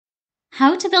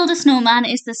How to Build a Snowman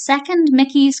is the second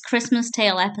Mickey's Christmas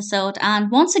Tale episode, and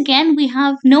once again we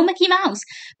have no Mickey Mouse.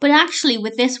 But actually,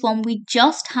 with this one, we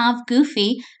just have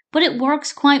Goofy, but it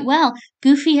works quite well.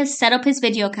 Goofy has set up his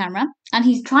video camera and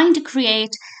he's trying to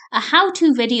create a how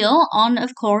to video on,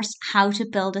 of course, how to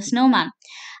build a snowman.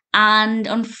 And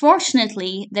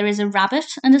unfortunately, there is a rabbit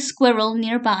and a squirrel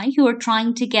nearby who are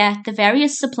trying to get the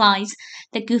various supplies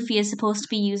that Goofy is supposed to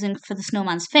be using for the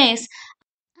snowman's face.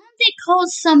 They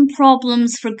cause some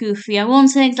problems for Goofy. I won't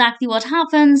say exactly what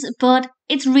happens, but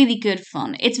it's really good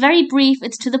fun. It's very brief,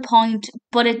 it's to the point,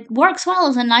 but it works well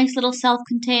as a nice little self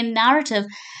contained narrative.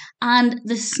 And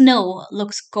the snow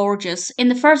looks gorgeous. In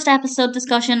the first episode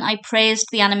discussion, I praised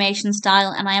the animation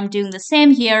style, and I am doing the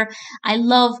same here. I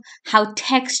love how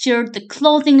textured the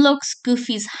clothing looks.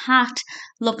 Goofy's hat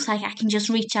looks like I can just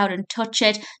reach out and touch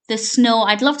it. The snow,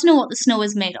 I'd love to know what the snow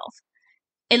is made of.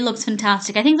 It looks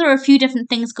fantastic. I think there are a few different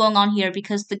things going on here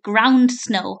because the ground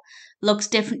snow looks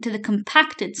different to the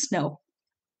compacted snow.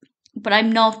 But I'm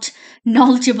not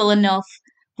knowledgeable enough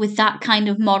with that kind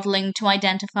of modelling to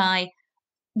identify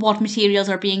what materials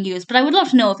are being used. But I would love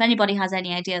to know if anybody has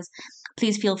any ideas.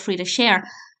 Please feel free to share.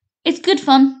 It's good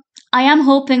fun. I am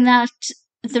hoping that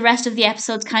the rest of the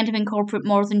episodes kind of incorporate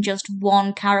more than just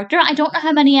one character. I don't know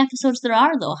how many episodes there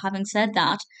are, though, having said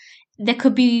that. There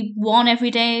could be one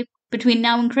every day between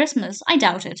now and Christmas. I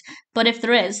doubt it. But if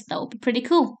there is, that would be pretty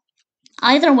cool.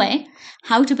 Either way,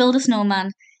 How to Build a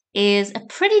Snowman is a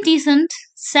pretty decent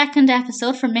second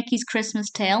episode for Mickey's Christmas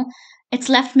Tale. It's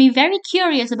left me very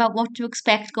curious about what to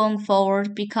expect going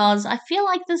forward because I feel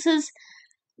like this is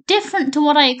different to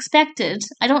what I expected.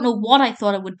 I don't know what I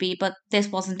thought it would be, but this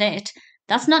wasn't it.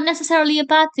 That's not necessarily a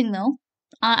bad thing, though.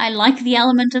 I like the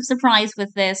element of surprise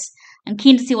with this. I'm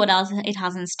keen to see what else it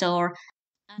has in store.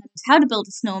 And How to Build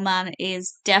a Snowman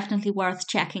is definitely worth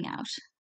checking out.